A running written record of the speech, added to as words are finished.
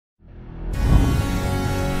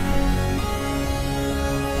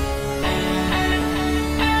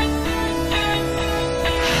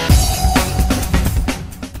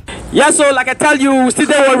Yeah, so like I tell you, we still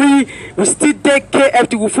there worry, we still take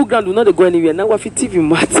KFT, we full ground, we not go anywhere. Now Waffi TV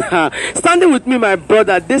matter. Standing with me, my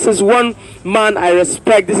brother, this is one man I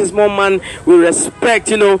respect. This is one man we respect,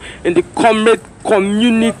 you know, in the comrade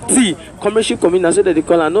community. Comradeship community, so that they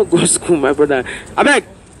call her, not go school, my brother. I beg,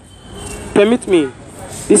 permit me.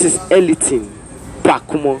 This is ELLINTON,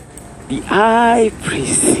 BAKUMOR, the high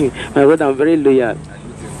priest. My brother, I'm very loyal.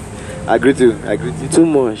 I greet you. Too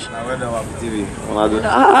much.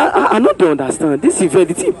 I don't understand. This event,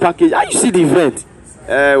 the team package, how you see the event?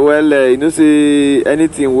 You know, say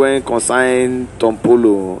anything when concern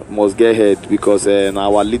Tompolo must get ahead because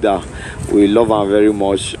our leader, we love him very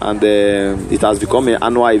much, and it has become an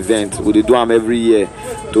annual event. We do him every year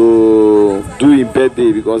to do his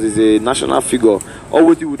birthday because he's a national figure. All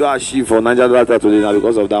what we do achieve for Niger Delta today now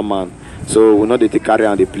because of that man. So we know they take carry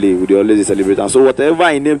and they play. We always celebrate. And so whatever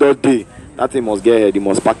he named that day, that thing must get ahead. He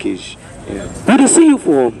must package. Yeah. We see you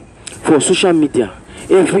for social media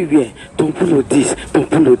everywhere. Tompolo this,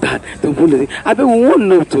 Tompolo that, Tompolo this. I bet we won't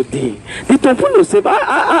know today. The Tompolo self,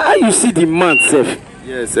 how you see the man self?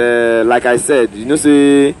 Yes, like I said, you know,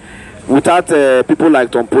 say without people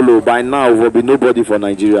like Tompolo, by now there will be nobody for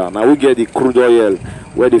Nigeria. Now we get the crude oil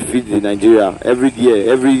where they feed the Nigeria every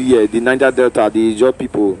year. The Niger Delta, the job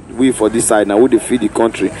people, we for this side now, we they feed the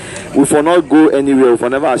country. We for not go anywhere, we for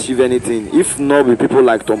never achieve anything. If not be people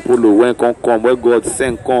like Tompolo, when come, where God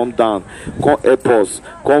send, come down, come help us,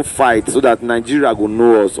 come fight, so that Nigeria go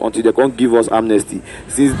know us until they can't give us amnesty.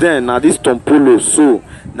 Since then, now this Tompolo, so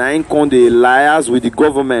now ain't come the liars with the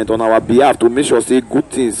government on our behalf to make sure say good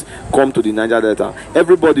things come to the Niger Delta.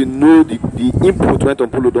 Everybody know the input when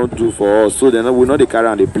Tompolo don't do for us, so then we know they carry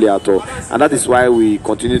and they play at all, and that is why we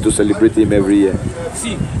continue to celebrate him every year.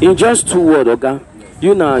 See, in just 2 words, okay,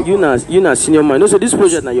 you na senior man. You know, so this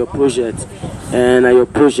project na your project, and your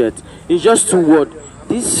project. In just 2 words,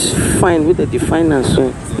 this fine with the finance,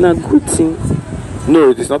 so na good thing. No,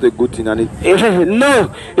 it is not a good thing, and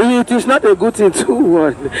no, it is not a good thing. 2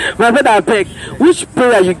 words, my brother. I beg, which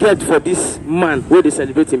prayer you get for this man where they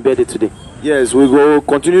celebrate his birthday today? Yes, we go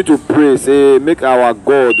continue to pray. Say, make our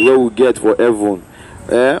God where we get for heaven.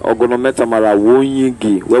 Ogonometamara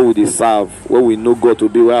Wonyingi, where we serve, where we know God to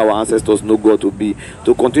be, where our ancestors know God to be,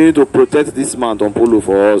 to continue to protect this man Tompolo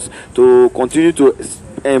for us, to continue to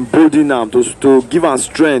embolden them, to give us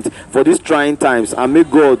strength for these trying times, and make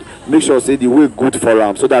God make sure say the way good for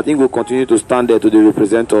them, so that he will continue to stand there to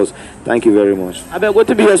represent us. Thank you very much. I beg, what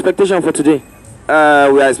to be your expectation for today? We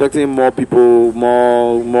are expecting more people,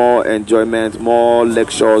 more enjoyment, more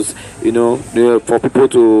lectures, you know, for people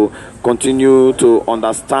to continue to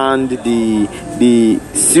understand the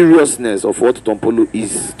seriousness of what Tompolo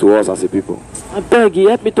is to us as a people. I beg you,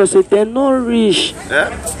 help me to say they're not rich.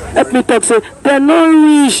 Help me to say they're not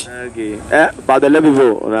rich. Okay. But the level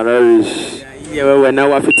they're not rich. Yeah, well, now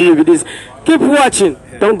Waffi TV this. Keep watching.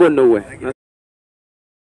 Don't go nowhere.